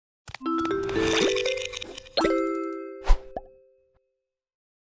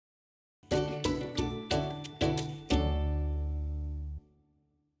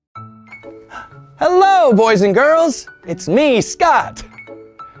Hello, boys and girls. It's me, Scott.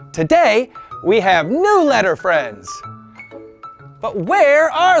 Today, we have new letter friends. But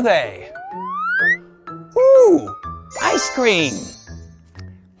where are they? Ooh, ice cream.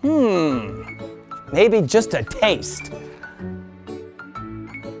 Maybe just a taste.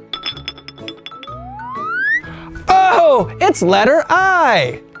 Oh, it's letter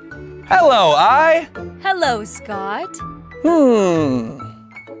I. Hello, I. Hello, Scott.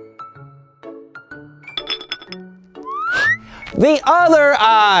 The other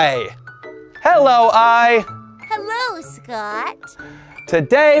I. Hello, I. Hello, Scott.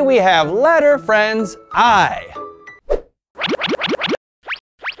 Today we have letter friends I.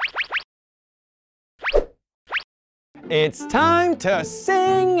 It's time to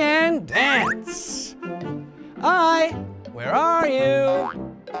sing and dance. I, where are you?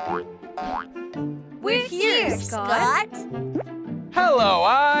 We're here, Scott. Hello,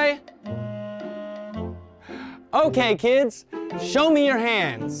 I. Okay, kids, show me your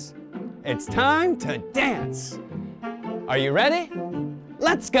hands. It's time to dance. Are you ready?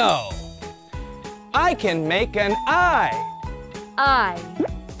 Let's go. I can make an I. I.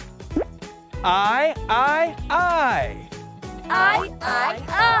 I. I.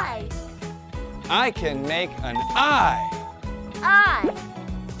 I can make an I. I.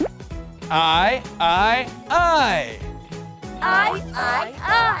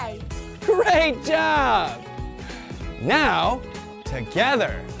 Great job! Now,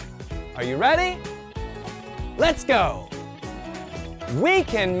 together. Are you ready? Let's go. We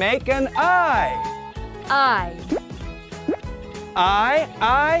can make an I. I.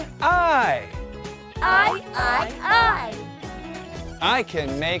 I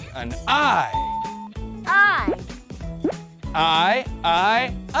can make an I. I.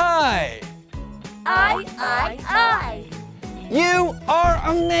 You are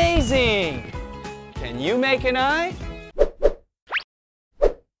amazing! Can you make an I?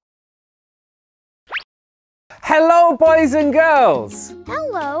 Hello, boys and girls!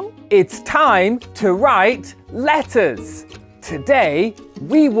 Hello. It's time to write letters. Today,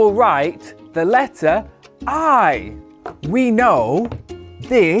 we will write the letter I. We know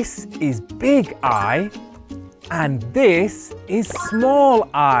this is big I and this is small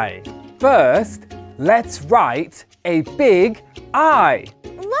I. First, let's write a big I.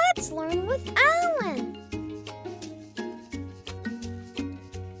 Let's learn with Alan.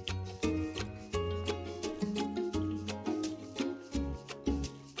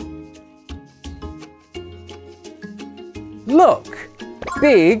 Look,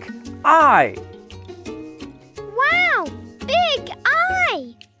 big I. Wow, big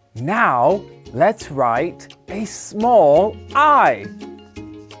I. Now, let's write a small I.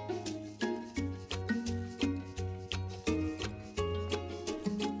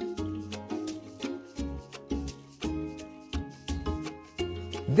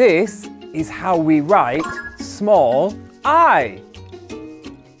 This is how we write small I.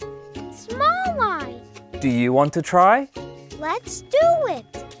 Small I. Do you want to try? Let's do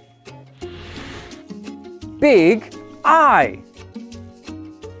it. Big I.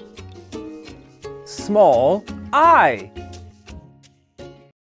 Small I.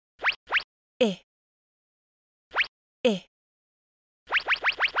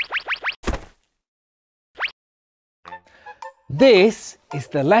 This is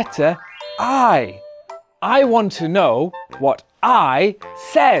the letter I. I want to know what I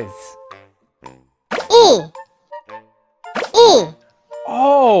says.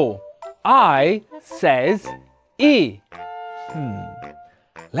 Oh, I says E.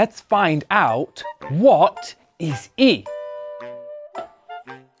 Let's find out what is E.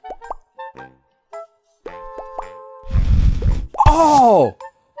 Oh,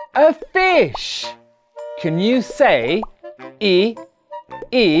 a fish. Can you say E,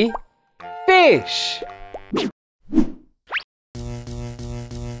 fish?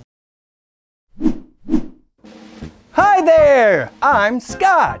 Hi there, I'm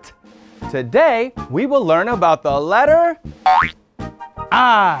Scott. Today, we will learn about the letter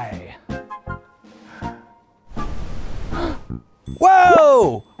I.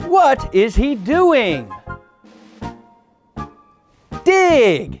 Whoa, what is he doing?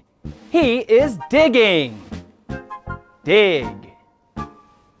 Dig. He is digging. Dig.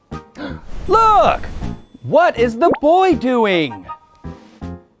 Look! What is the boy doing?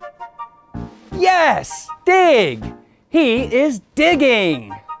 Yes, dig. He is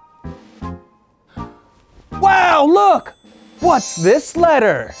digging. Wow, look! What's this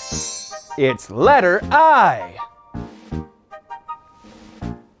letter? It's letter I.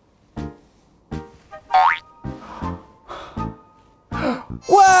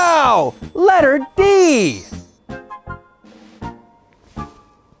 Wow! Letter D!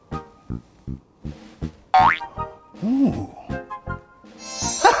 Ooh.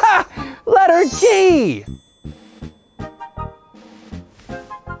 Letter G!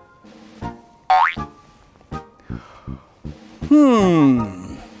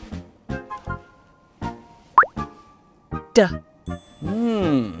 D.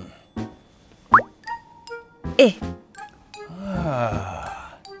 I.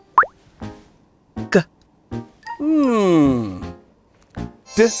 G.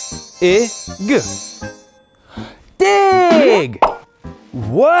 D-I-G. Dig!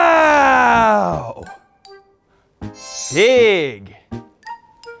 Wow! Dig!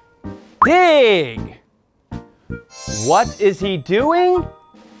 Dig! What is he doing?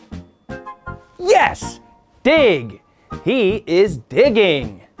 Yes! Dig! He is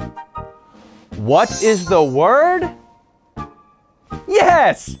digging. What is the word?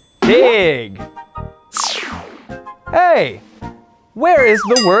 Yes! Dig! Hey! Where is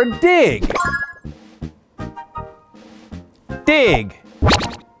the word dig? Dig!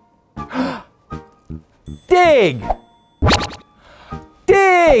 Dig!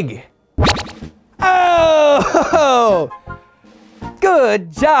 Dig! Oh!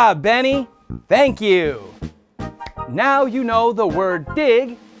 Good job, Benny. Thank you. Now you know the word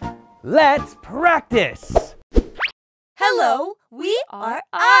dig. Let's practice. Hello, we are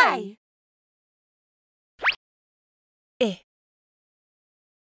I. I.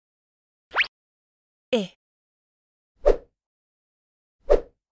 I.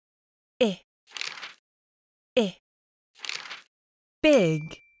 I. I.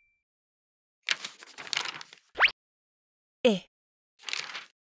 Big. I.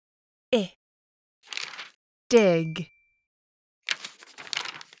 I. Dig.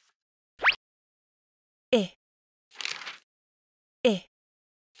 I. I.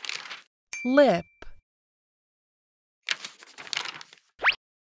 Lip.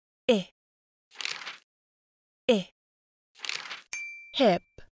 I. I. Hip.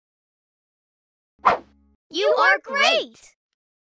 You are great!